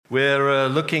We're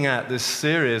looking at this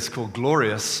series called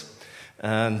Glorious,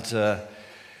 and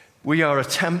we are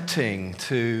attempting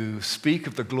to speak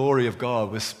of the glory of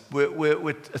God. We're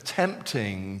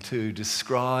attempting to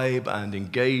describe and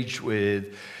engage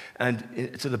with, and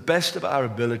to the best of our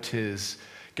abilities,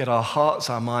 get our hearts,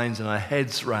 our minds, and our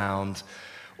heads round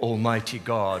Almighty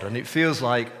God. And it feels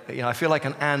like, I feel like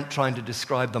an ant trying to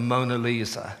describe the Mona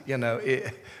Lisa.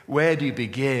 Where do you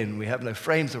begin? We have no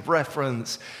frames of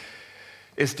reference.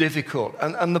 It's difficult.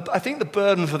 And I think the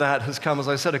burden for that has come, as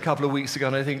I said a couple of weeks ago,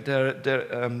 and I think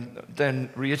Dan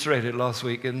reiterated last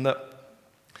week, in that,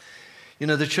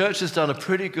 the church has done a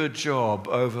pretty good job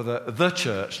over the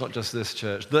church, not just this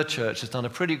church, the church has done a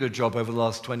pretty good job over the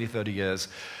last 20, 30 years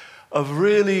of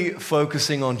really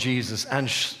focusing on Jesus, and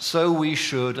so we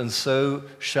should, and so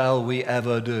shall we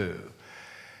ever do.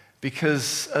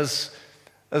 Because as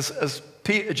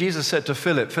Jesus said to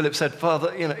Philip said,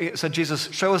 Father, he said,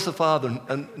 Jesus, show us the Father.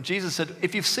 And Jesus said,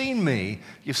 if you've seen me,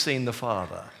 you've seen the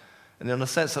Father. And in a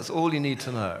sense, that's all you need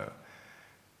to know.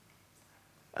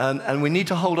 And we need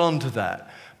to hold on to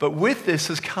that. But with this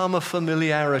has come a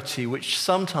familiarity which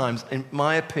sometimes, in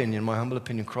my opinion, my humble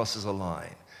opinion, crosses a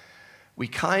line. We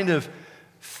kind of,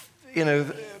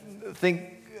 think,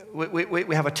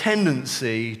 we have a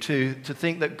tendency to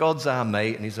think that God's our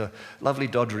mate, and he's a lovely,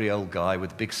 doddery old guy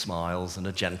with big smiles and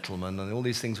a gentleman and all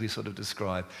these things we sort of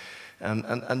describe.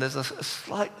 And there's a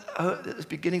slight, it's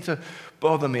beginning to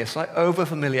bother me, a slight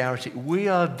over-familiarity. We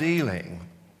are dealing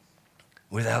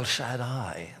with El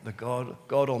Shaddai, the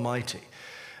God Almighty.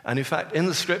 And in fact, in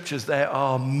the scriptures, there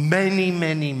are many,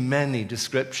 many, many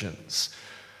descriptions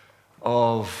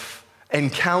of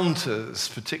encounters,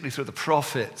 particularly through the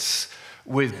prophets,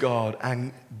 with God,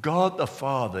 and God the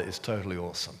Father is totally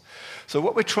awesome. So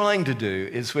what we're trying to do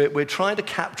is we're trying to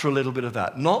capture a little bit of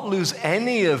that, not lose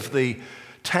any of the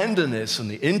tenderness and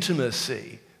the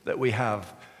intimacy that we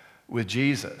have with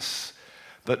Jesus,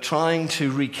 but trying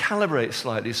to recalibrate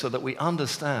slightly so that we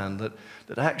understand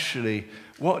that actually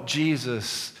what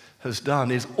Jesus has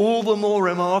done is all the more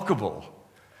remarkable,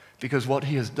 because what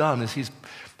he has done is he's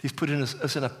put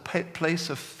us in a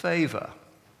place of favor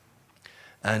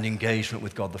and engagement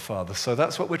with God the Father. So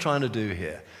that's what we're trying to do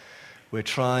here. We're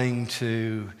trying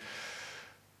to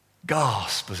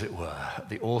gasp, as it were, at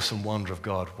the awesome wonder of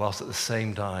God, whilst at the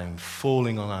same time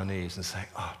falling on our knees and saying,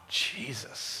 oh,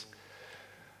 Jesus,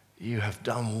 you have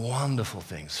done wonderful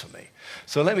things for me.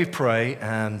 So let me pray,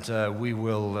 and we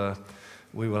will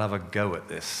have a go at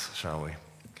this, shall we?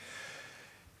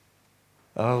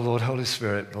 Oh, Lord, Holy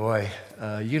Spirit, boy,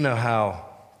 you know how,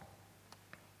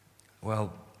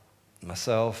 well,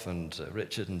 myself and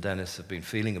Richard and Dennis have been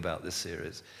feeling about this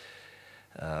series.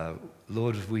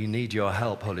 Lord, we need your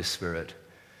help, Holy Spirit,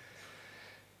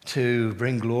 to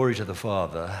bring glory to the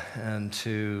Father and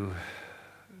to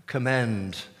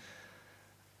commend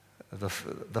the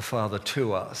Father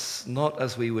to us, not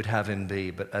as we would have him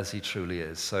be, but as he truly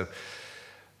is. So,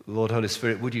 Lord, Holy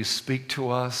Spirit, would you speak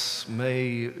to us? May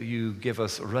you give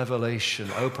us revelation,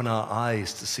 open our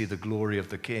eyes to see the glory of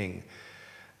the King.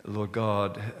 Lord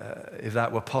God, if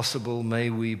that were possible,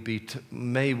 may we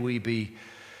be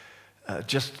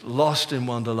just lost in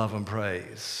wonder, love, and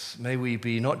praise. May we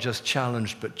be not just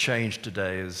challenged, but changed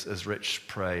today, as Rich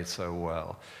prayed so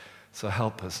well. So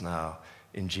help us now,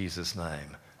 in Jesus'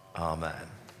 name. Amen.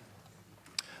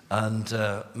 And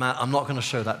Matt, I'm not going to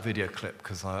show that video clip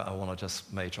because I want to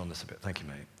just major on this a bit. Thank you,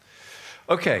 mate.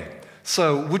 Okay,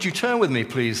 so would you turn with me,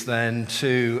 please, then,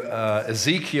 to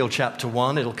Ezekiel chapter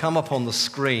 1. It'll come up on the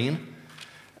screen.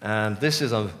 And this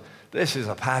is a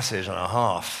passage and a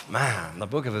half. Man, the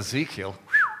book of Ezekiel.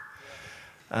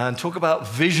 And talk about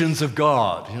visions of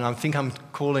God. I think I'm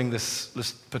calling this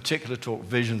particular talk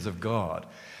Visions of God.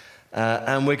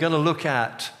 And we're going to look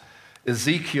at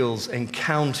Ezekiel's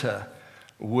encounter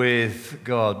with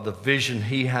God, the vision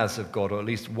he has of God, or at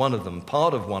least one of them,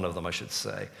 part of one of them, I should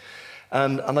say.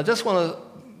 And I just want to,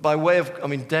 by way of,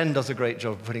 Den does a great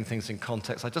job of putting things in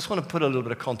context. I just want to put a little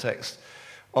bit of context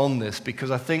on this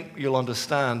because I think you'll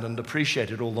understand and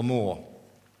appreciate it all the more.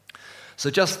 So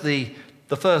just the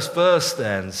first verse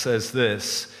then says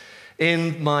this: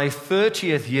 in my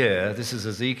 30th year, this is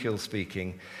Ezekiel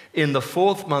speaking, in the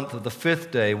 4th month of the 5th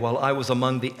day, while I was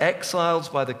among the exiles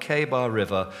by the Kebar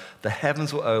River, the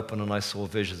heavens were open and I saw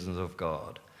visions of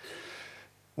God.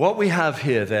 What we have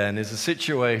here then is a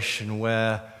situation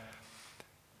where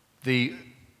the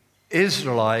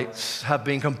Israelites have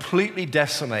been completely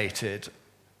decimated.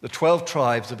 The 12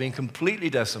 tribes have been completely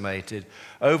decimated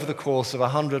over the course of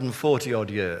 140 odd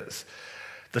years.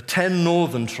 The 10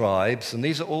 northern tribes, and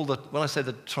these are all when I say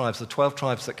the tribes, the 12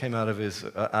 tribes that came out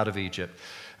of Egypt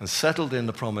and settled in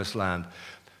the promised land,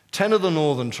 10 of the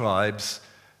northern tribes,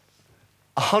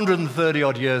 130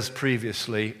 odd years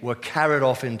previously, were carried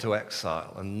off into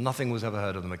exile, and nothing was ever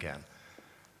heard of them again.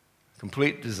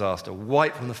 Complete disaster,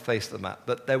 wiped from the face of the map.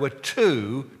 But there were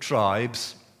 2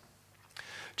 tribes,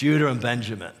 Judah and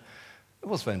Benjamin. It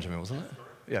was Benjamin, wasn't it?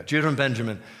 Yeah, Judah and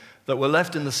Benjamin, that were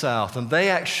left in the south. And they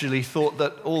actually thought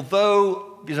that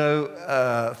although,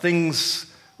 things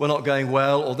were not going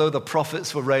well, although the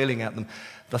prophets were railing at them,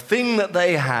 the thing that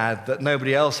they had that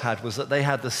nobody else had was that they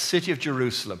had the city of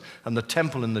Jerusalem and the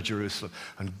temple in the Jerusalem.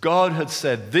 And God had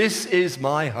said, this is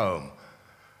my home.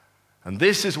 And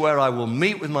this is where I will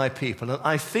meet with my people. And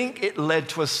I think it led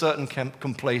to a certain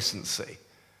complacency.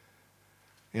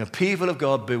 People of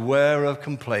God, beware of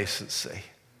complacency.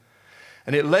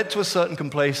 And it led to a certain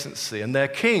complacency. And their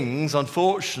kings,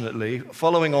 unfortunately,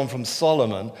 following on from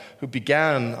Solomon, who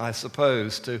began, I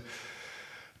suppose, to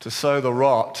sow the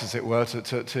rot, as it were,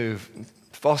 to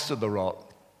foster the rot,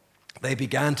 they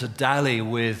began to dally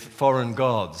with foreign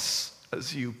gods.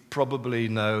 As you probably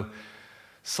know,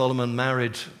 Solomon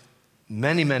married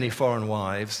many, many foreign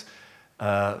wives,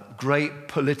 great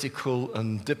political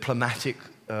and diplomatic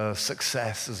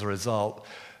success as a result,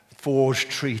 forged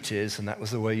treaties, and that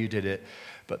was the way you did it.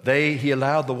 But he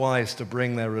allowed the wives to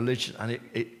bring their religion, and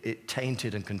it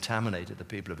tainted and contaminated the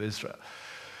people of Israel.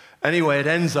 Anyway, it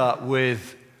ends up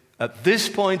with, at this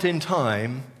point in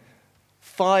time,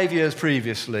 5 years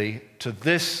previously to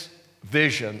this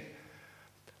vision,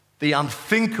 the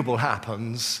unthinkable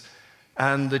happens,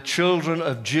 and the children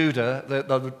of Judah,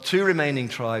 the 2 remaining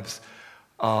tribes,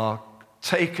 are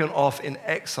taken off in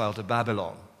exile to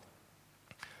Babylon.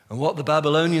 And what the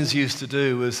Babylonians used to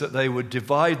do was that they would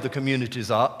divide the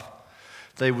communities up.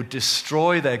 They would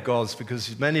destroy their gods,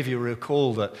 because many of you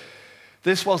recall that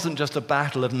this wasn't just a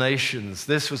battle of nations.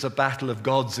 This was a battle of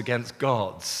gods against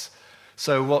gods.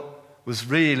 So what was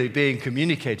really being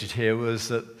communicated here was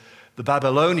that the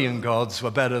Babylonian gods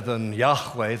were better than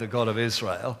Yahweh, the God of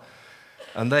Israel.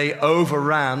 And they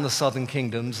overran the southern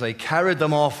kingdoms. They carried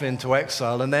them off into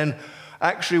exile. And then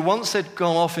actually, once they'd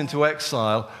gone off into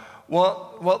exile,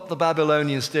 what the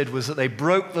Babylonians did was that they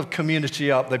broke the community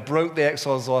up. They broke the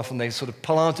exiles off, and they sort of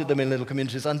planted them in little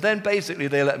communities. And then basically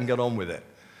they let them get on with it.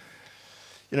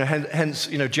 Hence,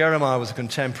 Jeremiah was a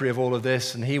contemporary of all of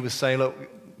this, and he was saying, look,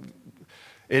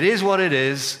 it is what it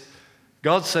is.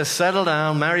 God says, settle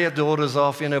down, marry your daughters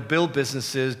off, build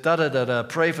businesses,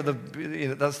 pray for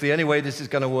that's the only way this is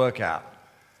going to work out.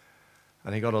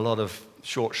 And he got a lot of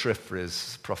short shrift for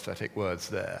his prophetic words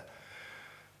there.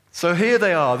 So here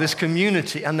they are, this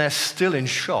community, and they're still in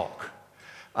shock.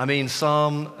 I mean,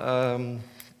 Psalm,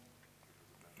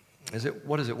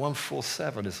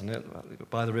 147, isn't it?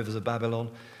 By the rivers of Babylon.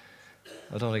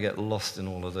 I don't want to get lost in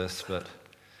all of this, but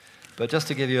just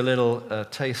to give you a little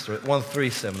taster,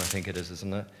 137 I think it is,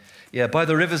 isn't it? Yeah, by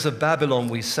the rivers of Babylon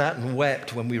we sat and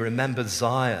wept when we remembered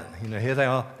Zion. Here they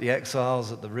are, the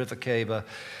exiles at the river Chebar.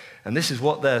 And this is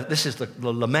the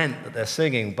lament that they're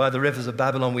singing. By the rivers of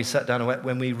Babylon we sat down and wept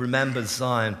when we remembered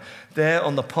Zion. There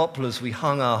on the poplars we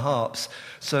hung our harps.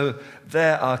 So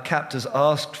there our captors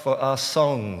asked for our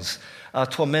songs. Our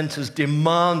tormentors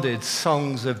demanded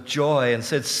songs of joy and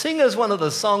said, sing us one of the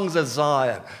songs of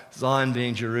Zion. Zion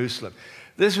being Jerusalem.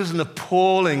 This was an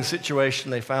appalling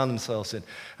situation they found themselves in.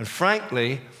 And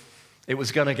frankly, it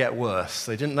was going to get worse.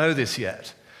 They didn't know this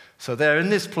yet. So they're in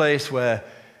this place where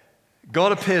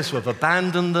God appears to have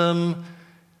abandoned them.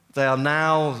 They are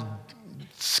now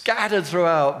scattered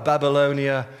throughout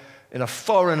Babylonia in a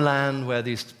foreign land where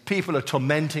these people are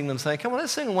tormenting them, saying, come on,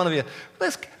 let's sing one of you.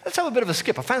 Let's have a bit of a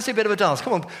skip. I fancy a bit of a dance.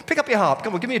 Come on, pick up your harp.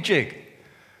 Come on, give me a jig.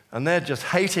 And they're just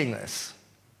hating this.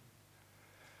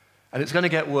 And it's going to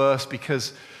get worse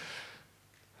because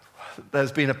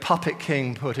there's been a puppet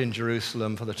king put in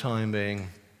Jerusalem for the time being,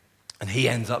 and he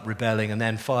ends up rebelling. And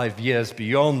then 5 years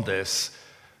beyond this,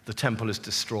 the temple is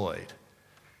destroyed,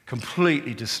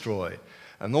 completely destroyed.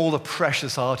 And all the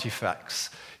precious artifacts,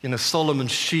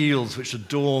 Solomon's shields which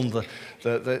adorned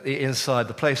the inside,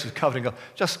 the place was covered in gold,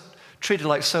 just treated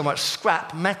like so much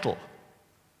scrap metal.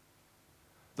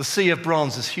 The Sea of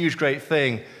Bronze, this huge great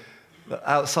thing, that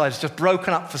outside is just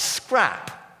broken up for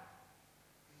scrap.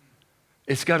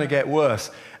 It's going to get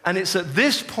worse. And it's at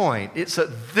this point,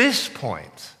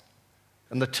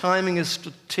 and the timing is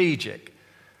strategic,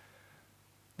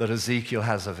 that Ezekiel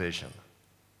has a vision.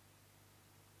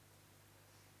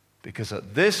 Because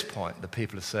at this point, the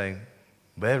people are saying,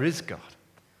 where is God?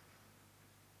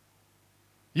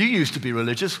 You used to be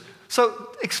religious,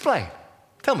 so explain.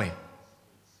 Tell me,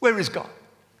 where is God?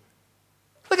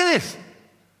 Look at this.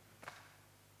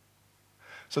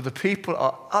 So the people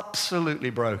are absolutely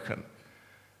broken.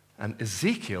 And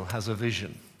Ezekiel has a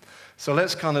vision. So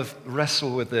let's kind of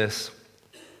wrestle with this.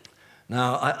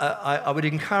 Now, I would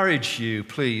encourage you,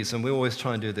 please, and we always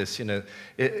try and do this,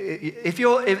 if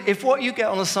what you get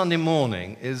on a Sunday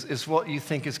morning is what you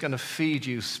think is going to feed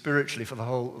you spiritually for the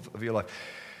whole of your life,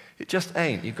 it just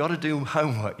ain't. You've got to do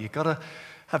homework. You've got to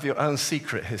have your own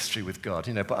secret history with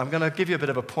God, But I'm going to give you a bit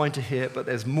of a pointer here, but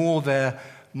there's more there,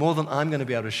 more than I'm going to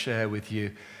be able to share with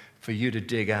you for you to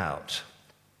dig out.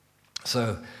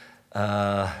 So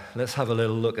let's have a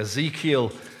little look.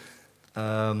 Ezekiel.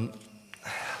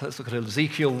 Let's look at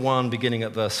Ezekiel 1, beginning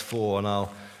at verse 4, and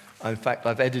in fact,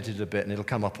 I've edited a bit, and it'll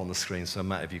come up on the screen, so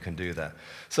Matt, if you can do that.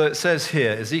 So it says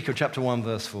here, Ezekiel chapter 1,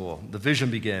 verse 4, the vision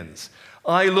begins.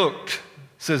 I looked,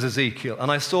 says Ezekiel,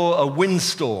 and I saw a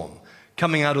windstorm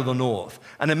coming out of the north,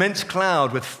 an immense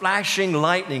cloud with flashing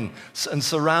lightning and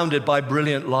surrounded by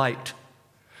brilliant light.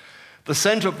 The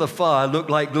center of the fire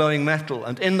looked like glowing metal,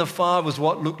 and in the fire was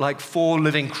what looked like 4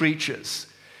 living creatures.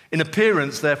 In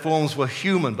appearance, their forms were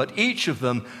human, but each of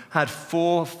them had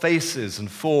 4 faces and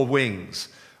 4 wings.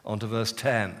 On to verse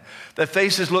 10. Their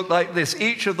faces looked like this.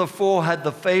 Each of the 4 had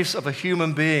the face of a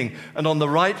human being, and on the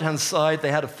right-hand side,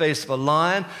 they had a face of a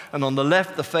lion, and on the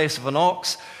left, the face of an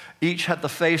ox. Each had the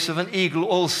face of an eagle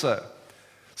also.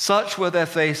 Such were their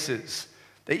faces.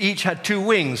 They each had 2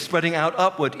 wings spreading out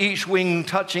upward, each wing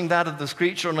touching that of the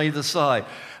creature on either side,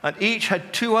 and each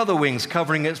had 2 other wings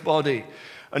covering its body.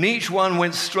 And each one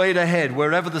went straight ahead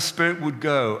wherever the Spirit would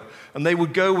go. And they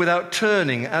would go without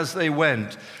turning as they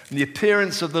went. And the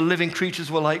appearance of the living creatures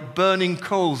were like burning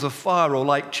coals of fire or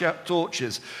like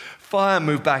torches. Fire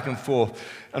moved back and forth.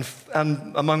 And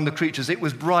among the creatures it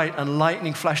was bright and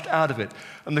lightning flashed out of it.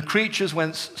 And the creatures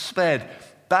sped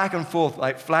back and forth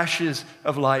like flashes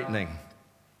of lightning.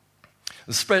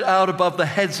 And spread out above the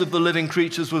heads of the living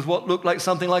creatures was what looked like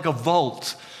something like a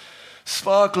vault,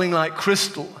 sparkling like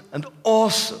crystal, and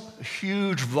awesome, a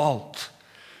huge vault.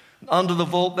 Under the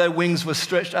vault their wings were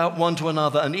stretched out one to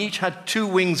another, and each had 2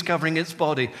 wings covering its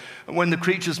body. And when the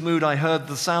creatures moved, I heard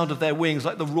the sound of their wings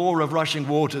like the roar of rushing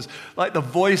waters, like the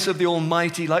voice of the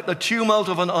Almighty, like the tumult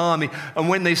of an army. And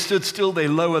when they stood still, they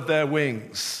lowered their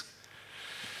wings.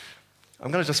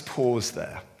 I'm going to just pause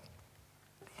there.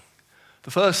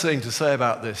 The first thing to say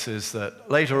about this is that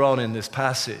later on in this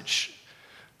passage,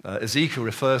 Ezekiel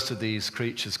refers to these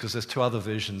creatures because there's 2 other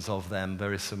visions of them,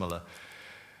 very similar.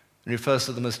 He refers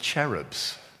to them as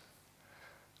cherubs.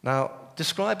 Now,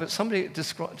 describe a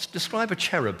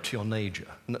cherub to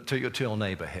your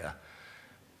neighbor here.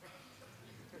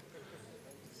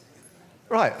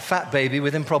 Right, fat baby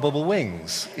with improbable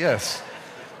wings. Yes.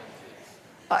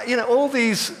 All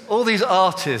these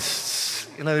artists,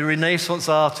 Renaissance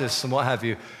artists and what have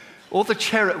you, all the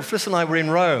cherubs. Fliss and I were in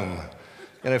Rome,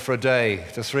 for a day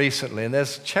just recently, and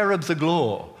there's cherubs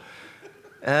galore.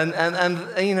 And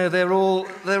they're all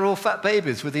fat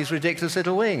babies with these ridiculous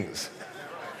little wings.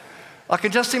 I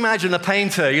can just imagine a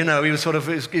painter,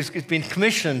 he's been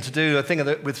commissioned to do a thing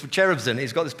with cherubs in it.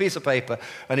 He's got this piece of paper,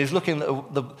 and he's looking at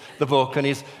the book, and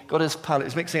he's got his palette,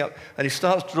 he's mixing up, and he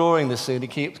starts drawing this thing, and he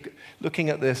keeps looking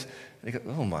at this, and he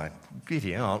goes, oh my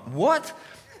giddy aunt, what?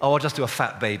 Oh, I'll just do a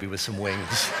fat baby with some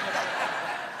wings.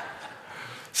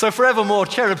 So forevermore,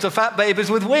 cherubs are fat babies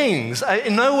with wings.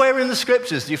 Nowhere in the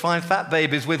scriptures do you find fat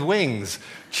babies with wings.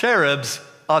 Cherubs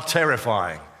are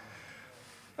terrifying.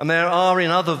 And there are in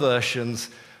other versions,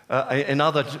 in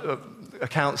other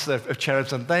accounts of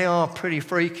cherubs, and they are pretty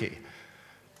freaky.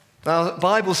 Now,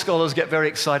 Bible scholars get very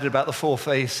excited about the 4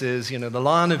 faces. The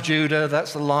Lion of Judah,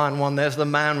 that's the lion one. There's the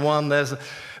man one. There's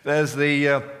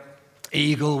the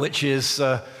eagle, which is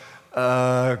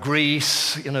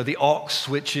Greece, the ox,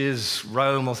 which is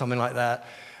Rome or something like that.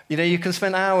 You can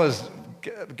spend hours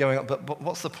going up, but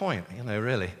what's the point,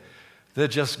 really? They're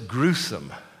just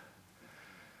gruesome.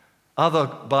 Other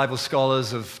Bible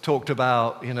scholars have talked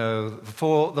about,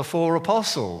 the four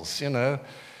apostles,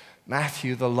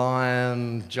 Matthew the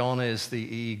lion, John is the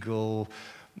eagle,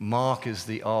 Mark is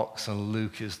the ox, and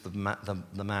Luke is the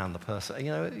man, the person.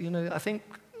 I think,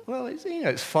 well,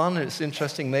 it's fun, it's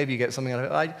interesting, maybe you get something out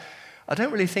of it. I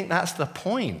don't really think that's the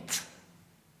point.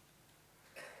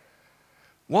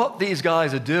 What these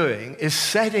guys are doing is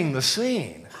setting the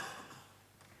scene.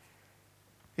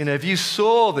 If you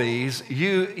saw these,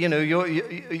 you'd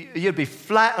be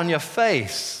flat on your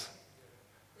face.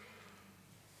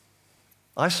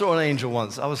 I saw an angel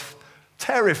once. I was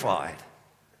terrified.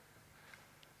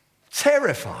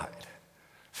 Terrified.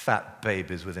 Fat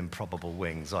babies with improbable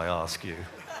wings, I ask you.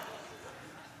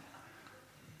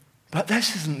 But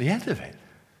this isn't the end of it.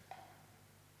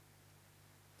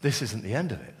 This isn't the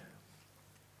end of it.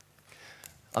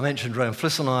 I mentioned Rome.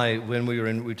 Fliss and I, when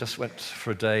we just went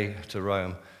for a day to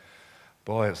Rome.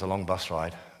 Boy, it was a long bus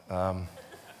ride.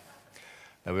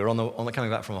 We were on the coming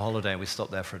back from a holiday, and we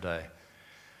stopped there for a day.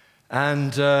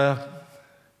 And,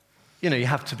 you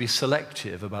have to be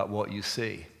selective about what you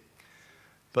see.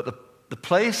 But the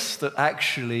place that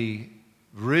actually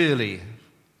really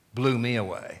blew me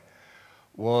away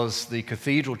was the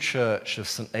Cathedral Church of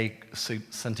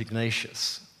St.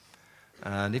 Ignatius.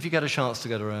 And if you get a chance to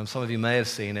go to Rome, some of you may have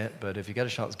seen it, but if you get a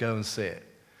chance, go and see it.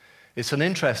 It's an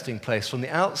interesting place. From the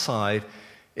outside,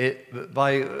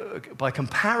 by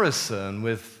comparison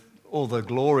with all the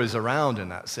glories around in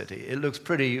that city, it looks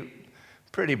pretty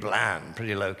bland,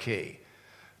 pretty low-key.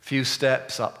 A few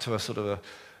steps up to a sort of a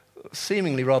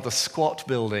seemingly rather squat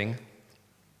building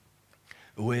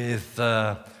with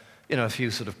a few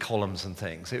sort of columns and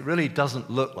things. It really doesn't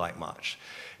look like much.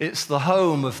 It's the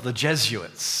home of the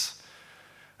Jesuits.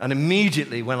 And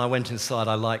immediately when I went inside,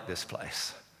 I liked this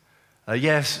place.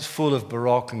 Yes, it's full of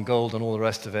Baroque and gold and all the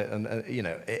rest of it, and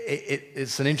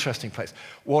it's an interesting place.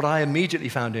 What I immediately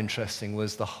found interesting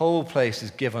was the whole place is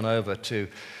given over to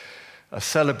a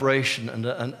celebration and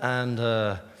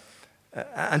an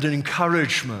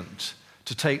encouragement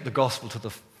to take the gospel to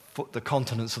the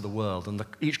continents of the world. And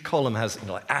each column has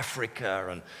like Africa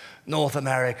and North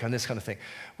America and this kind of thing.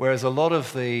 Whereas a lot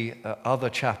of the other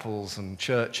chapels and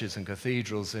churches and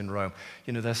cathedrals in Rome,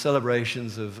 they're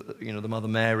celebrations of the Mother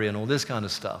Mary and all this kind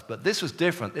of stuff. But this was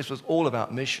different. This was all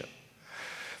about mission.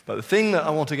 But the thing that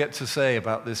I want to get to say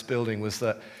about this building was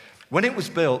that when it was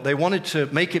built, they wanted to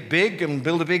make it big and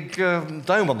build a big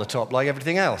dome on the top like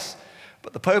everything else.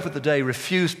 But the Pope of the day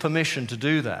refused permission to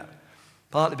do that,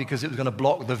 partly because it was going to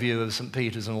block the view of St.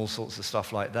 Peter's and all sorts of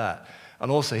stuff like that.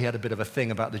 And also he had a bit of a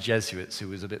thing about the Jesuits who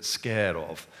he was a bit scared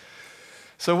of.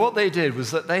 So what they did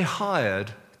was that they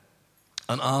hired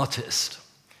an artist.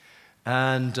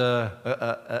 And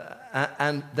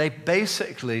they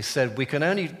basically said, we can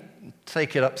only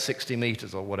take it up 60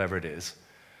 meters or whatever it is,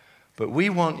 but we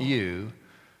want you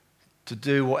to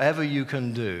do whatever you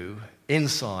can do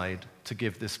inside to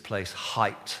give this place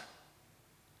height.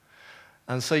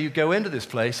 And so you go into this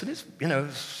place, and it's,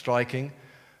 striking,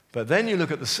 but then you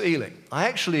look at the ceiling. I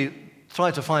actually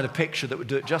tried to find a picture that would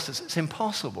do it justice. It's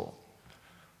impossible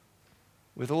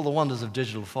with all the wonders of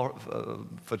digital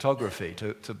photography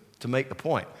to make the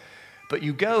point. But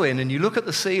you go in and you look at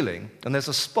the ceiling, and there's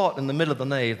a spot in the middle of the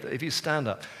nave that if you stand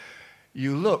up,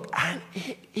 you look, and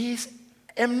it is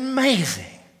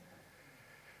amazing.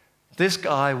 This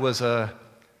guy was an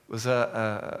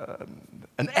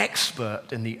expert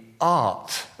in the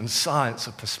art and science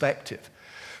of perspective.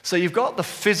 So you've got the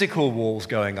physical walls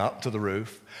going up to the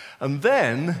roof, and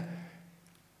then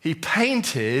he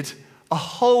painted a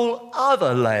whole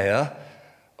other layer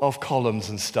of columns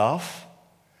and stuff,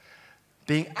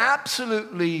 being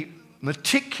absolutely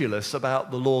meticulous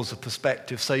about the laws of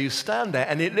perspective. So you stand there,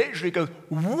 and it literally goes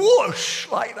whoosh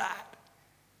like that.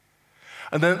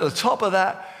 And then at the top of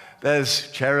that,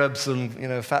 there's cherubs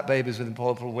and fat babies with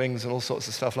impossible wings and all sorts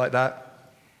of stuff like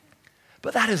that.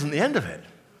 But that isn't the end of it.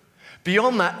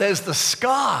 Beyond that, there's the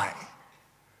sky.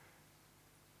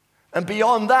 And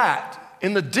beyond that,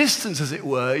 in the distance, as it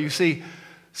were, you see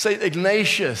St.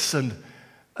 Ignatius and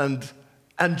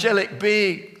angelic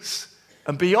beings.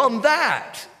 And beyond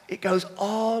that, it goes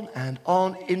on and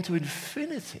on into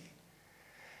infinity.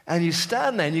 And you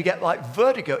stand there and you get like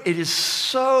vertigo. It is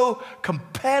so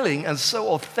compelling and so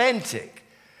authentic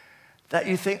that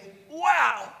you think,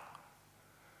 wow.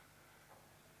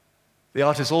 The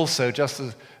artist also just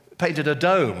painted a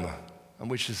dome,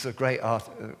 which is a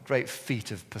great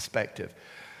feat of perspective.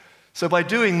 So by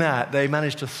doing that, they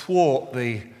managed to thwart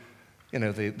the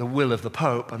will of the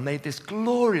Pope and made this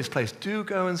glorious place. Do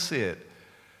go and see it.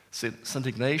 St.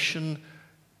 Ignatius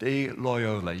de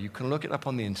Loyola. You can look it up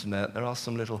on the internet. There are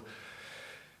some little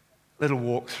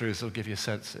walkthroughs that'll give you a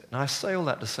sense of it. And I say all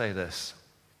that to say this.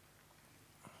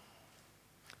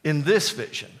 In this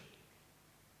vision,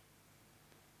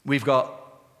 we've got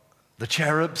the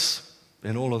cherubs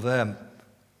in all of their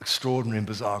extraordinary and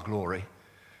bizarre glory.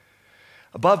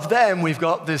 Above them, we've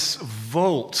got this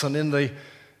vault, and in the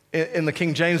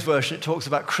King James Version, it talks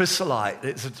about chrysolite.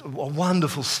 It's a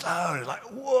wonderful stone. It's like,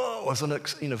 whoa. As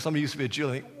somebody used to be a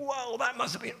jeweler, think, whoa, that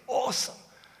must have been awesome.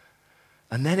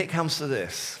 And then it comes to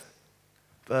this,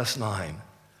 verse 9.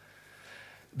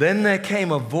 Then there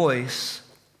came a voice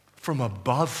from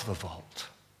above the vault,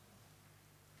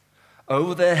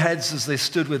 over their heads as they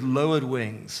stood with lowered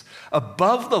wings.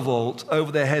 Above the vault,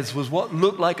 over their heads, was what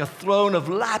looked like a throne of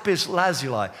lapis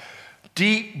lazuli,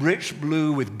 deep, rich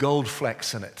blue with gold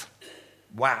flecks in it.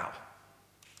 Wow.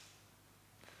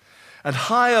 And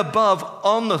high above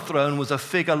on the throne was a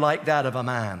figure like that of a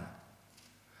man.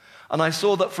 And I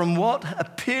saw that from what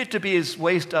appeared to be his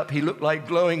waist up, he looked like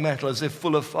glowing metal as if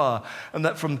full of fire. And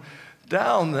that from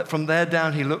there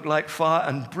down, he looked like fire,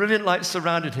 and brilliant light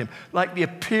surrounded him. Like the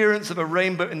appearance of a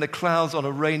rainbow in the clouds on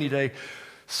a rainy day,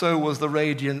 so was the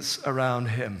radiance around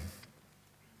him.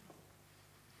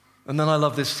 And then I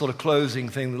love this sort of closing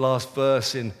thing, the last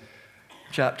verse in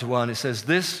chapter 1. It says,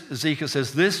 Ezekiel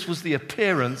says, this was the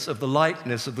appearance of the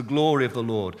likeness of the glory of the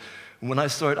Lord. And when I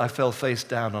saw it, I fell face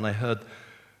down, and I heard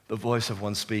the voice of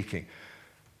one speaking.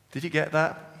 Did you get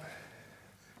that?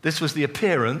 This was the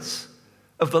appearance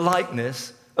of the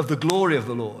likeness of the glory of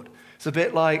the Lord. It's a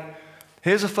bit like,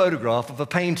 here's a photograph of a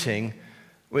painting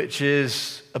which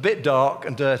is a bit dark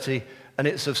and dirty, and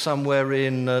it's of somewhere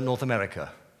in North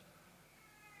America.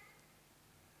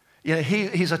 You know,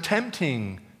 he's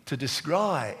attempting to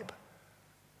describe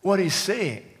what he's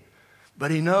seeing,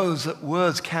 but he knows that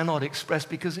words cannot express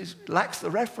because he lacks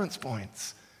the reference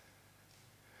points.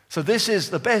 So this is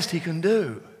the best he can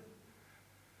do.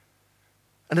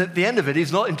 And at the end of it,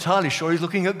 he's not entirely sure he's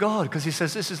looking at God, because he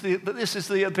says this is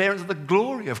the appearance of the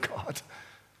glory of God.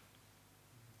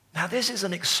 Now, this is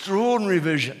an extraordinary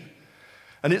vision,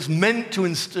 and it's meant to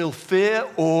instill fear,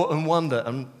 awe, and wonder,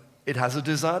 and it has a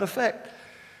desired effect.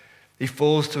 He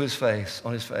falls to his face,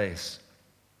 on his face.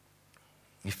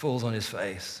 He falls on his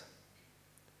face.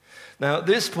 Now, at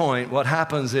this point, what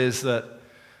happens is that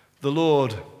the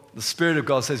Lord, the Spirit of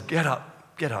God says, get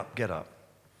up, get up, get up.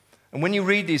 And when you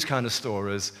read these kind of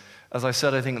stories, as I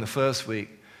said, I think in the first week,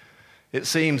 it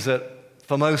seems that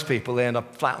for most people, they end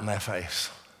up flat on their face.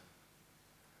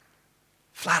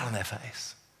 Flat on their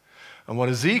face. And what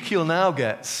Ezekiel now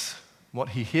gets, what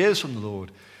he hears from the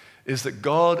Lord, is that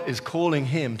God is calling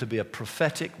him to be a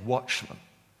prophetic watchman.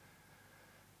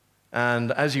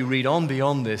 And as you read on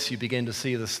beyond this, you begin to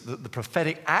see the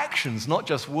prophetic actions, not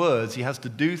just words. He has to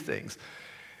do things.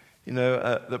 You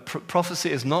know, the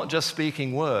prophecy is not just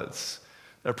speaking words.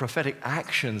 There are prophetic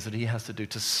actions that he has to do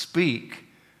to speak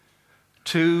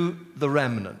to the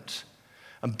remnant.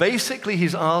 And basically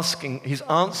he's answering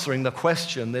the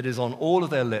question that is on all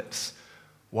of their lips.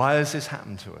 Why has this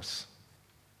happened to us?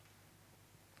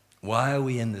 Why are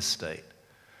we in this state?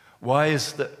 Why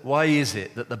is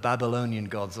it that the Babylonian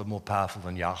gods are more powerful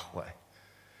than Yahweh?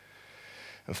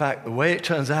 In fact, the way it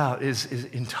turns out is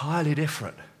entirely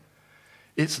different.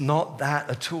 It's not that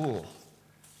at all.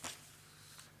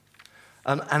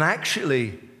 And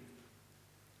actually,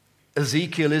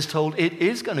 Ezekiel is told it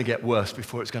is going to get worse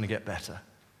before it's going to get better.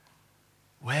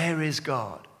 Where is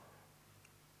God?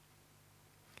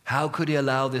 How could he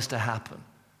allow this to happen?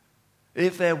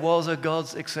 If there was a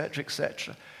God, etc.,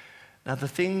 etc. Now, the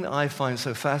thing that I find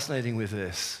so fascinating with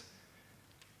this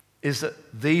is that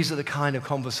these are the kind of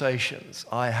conversations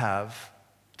I have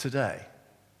today.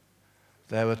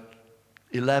 There were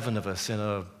 11 of us in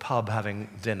a pub having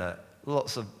dinner,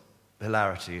 lots of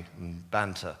hilarity and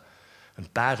banter,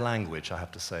 and bad language, I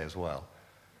have to say, as well,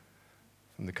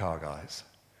 from the car guys.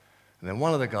 And then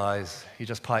one of the guys, he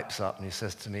just pipes up and he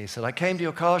says to me, he said, I came to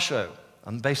your car show.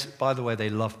 And by the way, they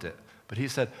loved it. But he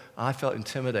said, I felt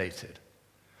intimidated.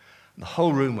 And the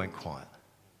whole room went quiet.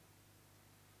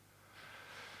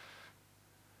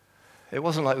 It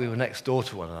wasn't like we were next door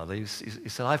to one another. He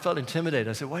said, I felt intimidated.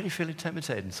 I said, why do you feel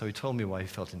intimidated? And so he told me why he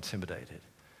felt intimidated.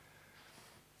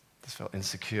 Just felt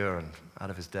insecure and out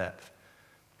of his depth.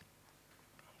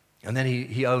 And then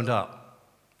he owned up.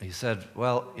 He said,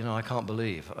 well, you know, I can't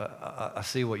believe. I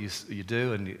see what you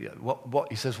do. And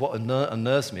he says, what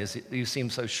unnerves me is you seem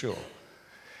so sure.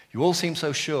 You all seem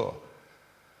so sure,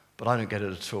 but I don't get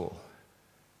it at all.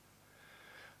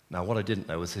 Now, what I didn't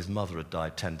know was his mother had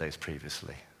died 10 days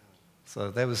previously.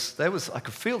 So there was, I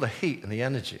could feel the heat and the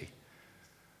energy.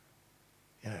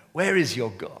 You know, where is your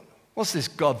God? What's this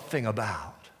God thing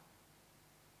about?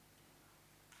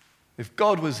 If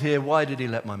God was here, why did he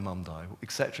let my mum die?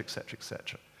 Et cetera, et cetera, et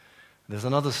cetera. There's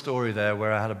another story there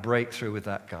where I had a breakthrough with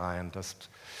that guy and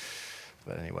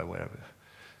but anyway, whatever.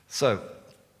 So,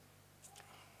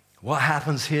 what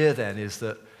happens here then is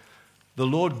that the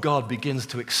Lord God begins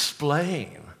to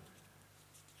explain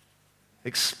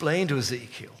to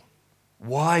Ezekiel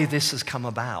why this has come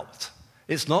about.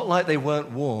 It's not like they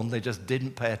weren't warned, they just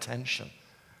didn't pay attention.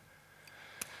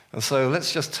 And so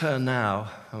let's just turn now,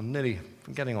 I'm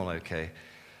getting on okay.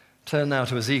 Turn now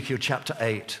to Ezekiel chapter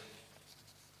 8,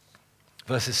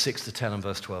 verses 6 to 10 and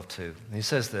verse 12 too. And he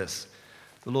says this,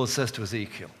 the Lord says to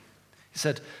Ezekiel, he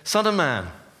said, Son of man,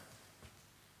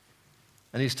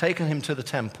 and he's taken him to the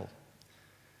temple.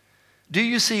 Do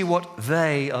you see what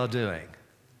they are doing?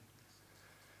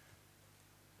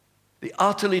 The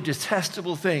utterly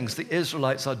detestable things the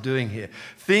Israelites are doing here.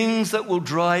 Things that will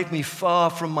drive me far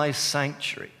from my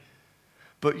sanctuary.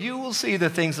 but you will see the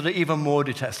things that are even more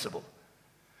detestable.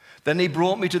 Then he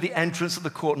brought me to the entrance of the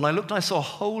court, and I looked and I saw a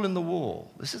hole in the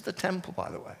wall. This is the temple, by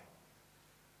the way.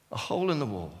 A hole in the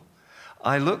wall.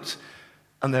 I looked,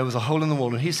 and there was a hole in the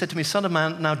wall, and he said to me, "Son of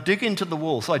man, now dig into the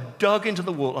wall." So I dug into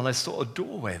the wall, and I saw a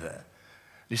doorway there.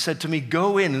 He said to me,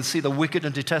 "Go in and see the wicked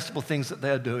and detestable things that they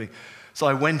are doing." So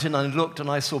I went in and I looked,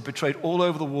 and I saw betrayed all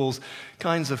over the walls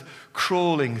kinds of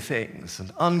crawling things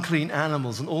and unclean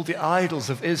animals and all the idols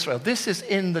of Israel. This is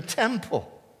in the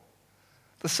temple,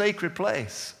 the sacred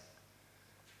place.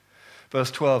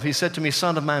 Verse 12, he said to me,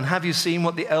 "Son of man, have you seen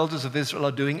what the elders of Israel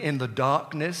are doing in the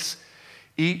darkness,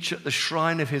 each at the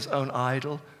shrine of his own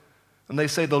idol? And they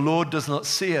say, 'The Lord does not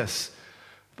see us.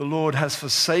 The Lord has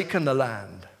forsaken the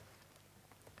land.'"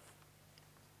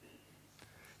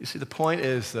 You see, the point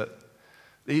is that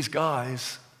these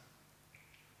guys,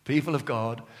 people of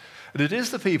God, and it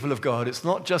is the people of God, it's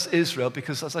not just Israel,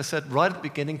 because as I said right at the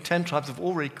beginning, 10 tribes have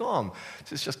already gone.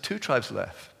 There's just 2 tribes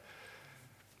left.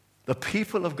 The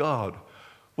people of God,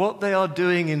 what they are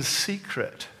doing in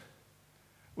secret,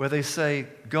 where they say,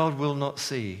 "God will not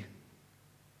see,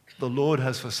 the Lord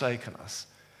has forsaken us,"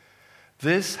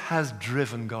 this has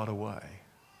driven God away.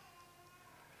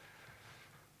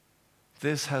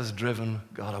 This has driven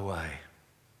God away.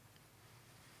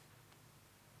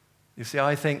 You see,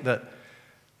 I think that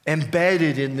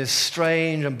embedded in this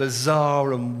strange and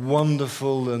bizarre and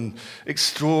wonderful and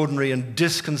extraordinary and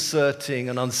disconcerting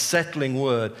and unsettling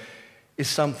word is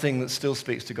something that still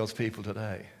speaks to God's people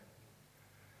today.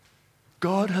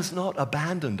 God has not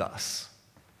abandoned us.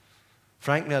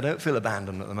 Frankly, I don't feel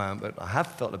abandoned at the moment, but I have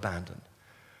felt abandoned.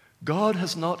 God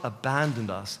has not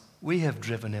abandoned us. We have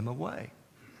driven him away.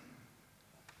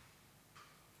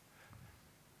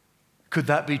 Could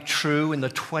that be true in the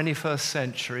 21st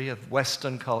century of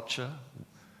Western culture?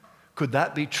 Could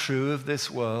that be true of this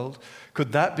world?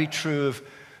 Could that be true of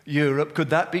Europe? Could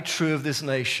that be true of this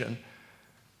nation?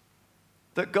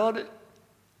 That God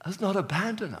has not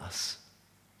abandoned us,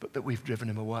 but that we've driven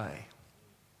him away.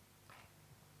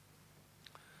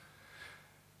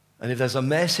 And if there's a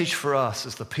message for us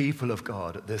as the people of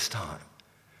God at this time,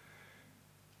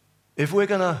 if we're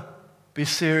going to be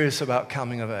serious about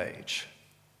coming of age,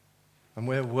 and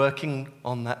we're working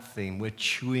on that theme, we're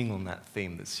chewing on that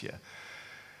theme this year,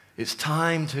 it's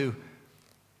time to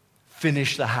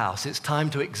finish the house. It's time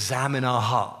to examine our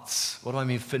hearts. What do I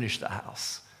mean, finish the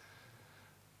house?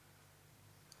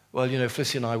 Well, you know,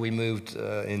 Felicity and I, we moved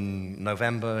in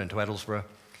November into Edlesborough.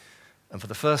 And for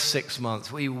the first 6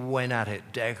 months, we went at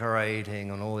it,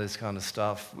 decorating and all this kind of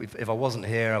stuff. If I wasn't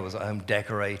here, I was at home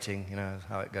decorating, you know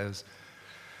how it goes.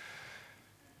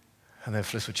 And then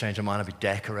Fliss would change her mind, I'd be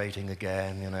decorating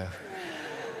again, you know.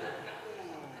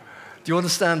 Do you want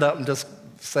to stand up and just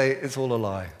say it's all a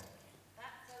lie?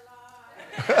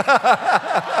 That's a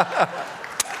lie.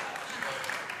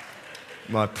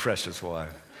 My precious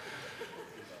wife.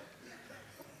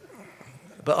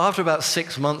 But after about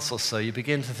 6 months or so, you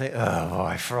begin to think, oh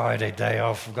boy, Friday, day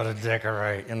off, I've got to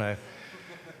decorate, you know.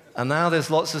 And now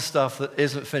there's lots of stuff that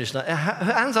isn't finished. Now,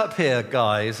 hands up here,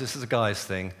 guys. This is a guy's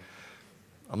thing.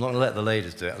 I'm not going to let the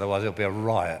ladies do it, otherwise it'll be a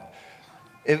riot.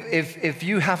 If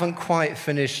you haven't quite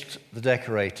finished the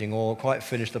decorating or quite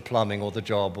finished the plumbing or the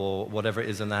job or whatever it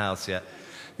is in the house yet,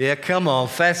 yeah, come on,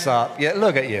 fess up. Yeah,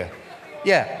 look at you.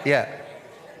 Yeah.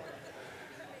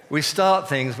 We start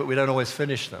things, but we don't always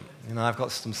finish them. You know, I've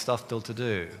got some stuff still to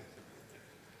do.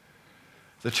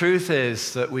 The truth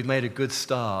is that we've made a good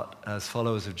start as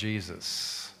followers of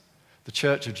Jesus. The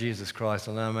Church of Jesus Christ,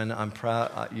 and I mean, I'm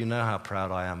proud, you know how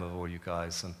proud I am of all you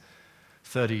guys, and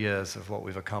 30 years of what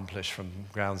we've accomplished from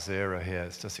ground zero here,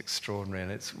 it's just extraordinary,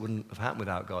 and it wouldn't have happened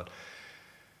without God.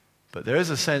 But there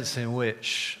is a sense in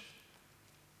which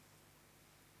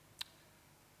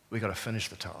we've got to finish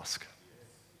the task.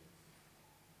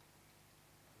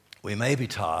 We may be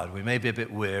tired, we may be a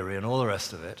bit weary, and all the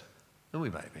rest of it, and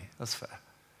we may be, that's fair.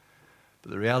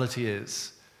 But the reality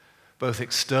is, both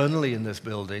externally in this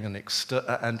building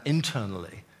and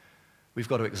internally, we've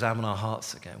got to examine our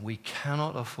hearts again. We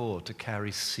cannot afford to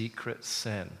carry secret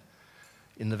sin.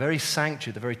 In the very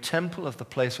sanctuary, the very temple of the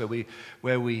place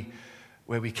where we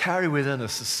carry within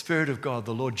us the Spirit of God,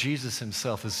 the Lord Jesus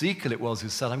himself. Ezekiel it was who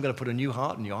said, "I'm going to put a new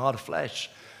heart in you, a heart of flesh.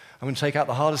 I'm going to take out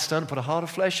the heart of stone and put a heart of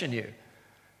flesh in you."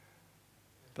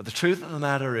 But the truth of the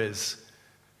matter is,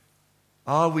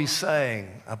 are we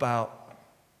saying about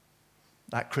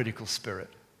that critical spirit,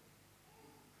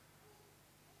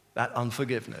 that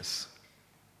unforgiveness,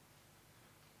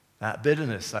 that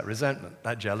bitterness, that resentment,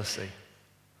 that jealousy,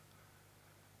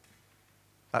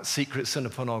 that secret sin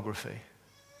of pornography?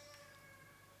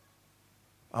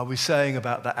 Are we saying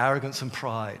about that arrogance and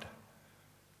pride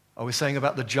Are we saying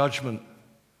about the judgment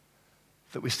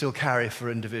that we still carry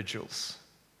for individuals?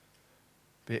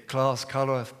 Be it class,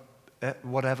 color,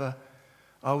 whatever.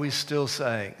 Are we still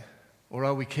saying, or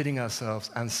are we kidding ourselves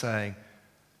and saying,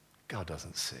 God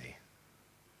doesn't see?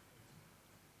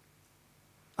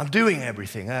 I'm doing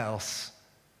everything else.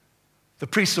 The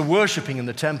priests are worshiping in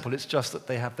the temple. It's just that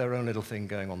they have their own little thing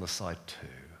going on the side too.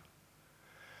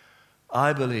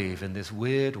 I believe in this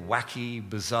weird, wacky,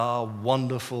 bizarre,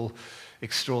 wonderful,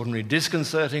 extraordinary,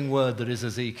 disconcerting word that is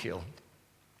Ezekiel.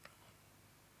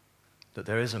 That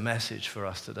there is a message for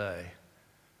us today,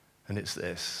 and it's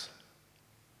this.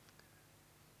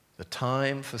 The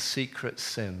time for secret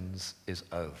sins is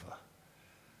over.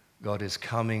 God is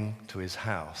coming to his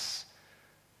house,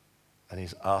 and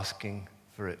he's asking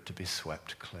for it to be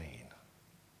swept clean.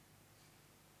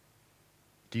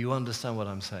 Do you understand what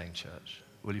I'm saying, church?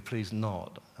 Will you please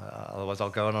nod? Otherwise I'll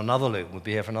go on another loop. We'll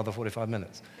be here for another 45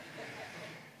 minutes.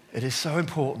 It is so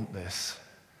important, this.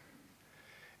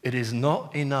 It is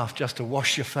not enough just to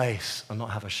wash your face and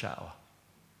not have a shower.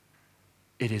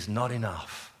 It is not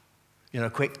enough.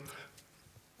 Quick,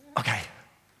 okay,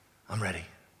 I'm ready.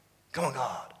 Come on,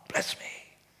 God, bless me.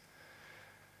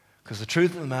 Because the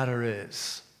truth of the matter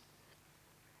is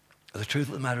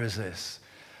this,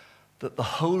 that the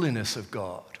holiness of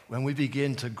God, when we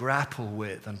begin to grapple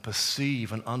with and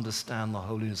perceive and understand the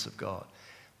holiness of God,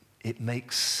 it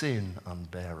makes sin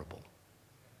unbearable.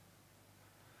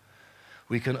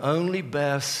 We can only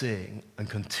bear sin and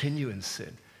continue in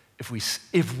sin if we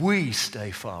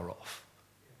stay far off.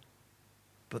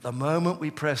 But the moment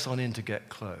we press on in to get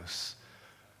close,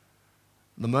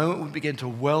 the moment we begin to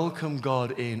welcome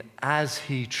God in as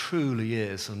he truly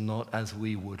is and not as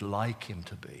we would like him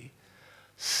to be,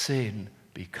 sin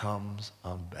becomes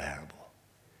unbearable.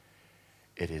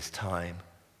 It is time,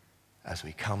 as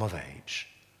we come of age,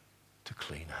 to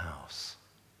clean house.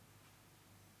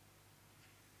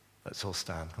 Let's all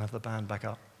stand. Can I have the band back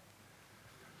up?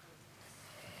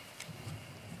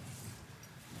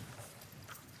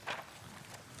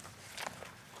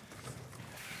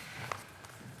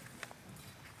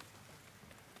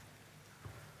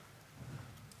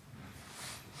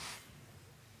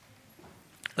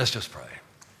 Let's just pray.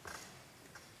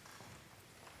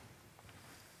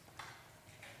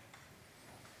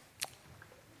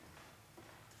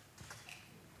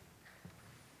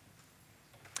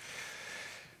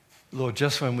 Lord,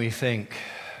 just when we think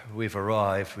we've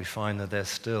arrived, we find that there's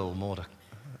still more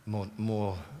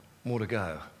to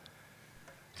go.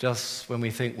 Just when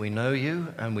we think we know you,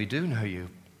 and we do know you,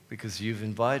 because you've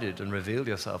invited and revealed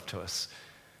yourself to us,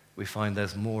 we find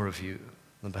there's more of you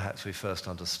than perhaps we first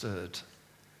understood.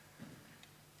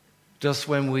 Just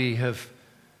when we have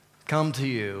come to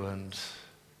you and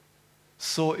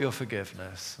sought your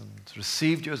forgiveness and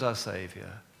received you as our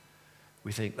Savior,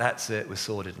 we think that's it, we're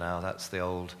sorted now, that's the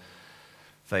old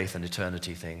faith and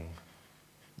eternity thing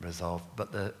resolved.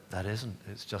 But that isn't,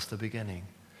 it's just the beginning.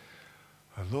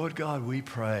 And Lord God, we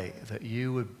pray that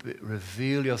you would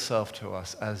reveal yourself to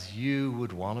us as you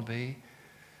would want to be,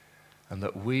 and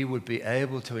that we would be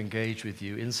able to engage with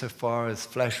you insofar as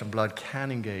flesh and blood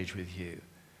can engage with you,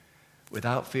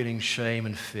 without feeling shame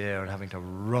and fear and having to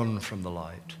run from the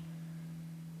light.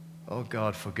 Oh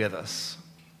God, forgive us.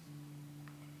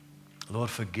 Lord,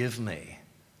 forgive me.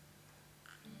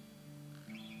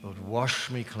 Lord, wash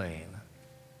me clean.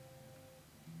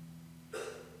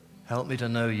 Help me to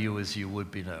know you as you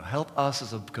would be known. Help us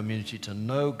as a community to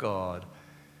know God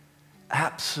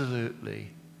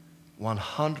absolutely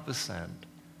 100%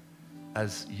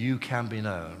 as you can be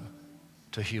known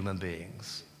to human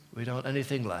beings. We don't want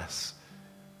anything less.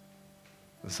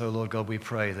 And so, Lord God, we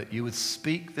pray that you would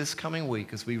speak this coming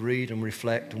week as we read and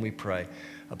reflect and we pray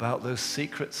about those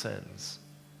secret sins.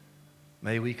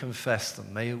 May we confess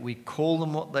them. May we call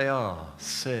them what they are,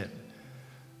 sin.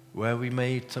 Where we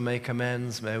need to make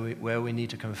amends, where we need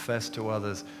to confess to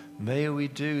others, may we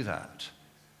do that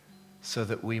so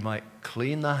that we might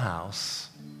clean the house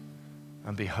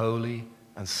and be holy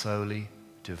and solely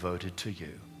devoted to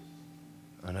you.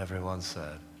 And everyone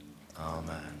said,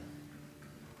 Amen.